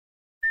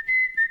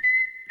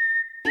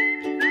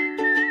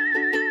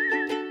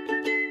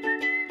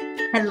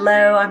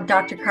Hello, I'm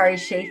Dr. Cari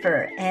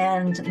SCHAEFER,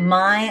 and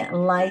my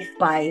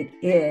LifeBite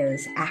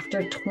is,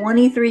 after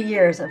 23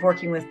 years of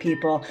working with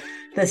people,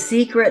 the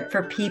secret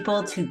for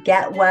people to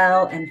get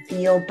well and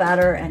feel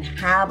better and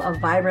have a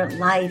vibrant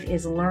life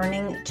is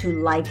learning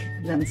to like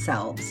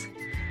themselves.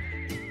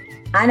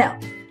 I know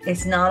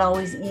it's not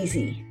always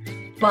easy,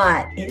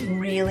 but it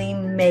really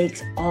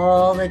makes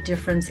all the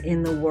difference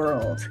in the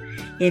world.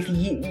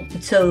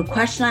 So the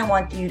question I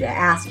want you to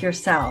ask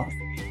yourself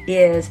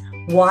is,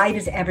 why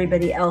does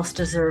everybody else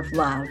deserve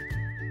love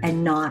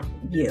and not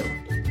you?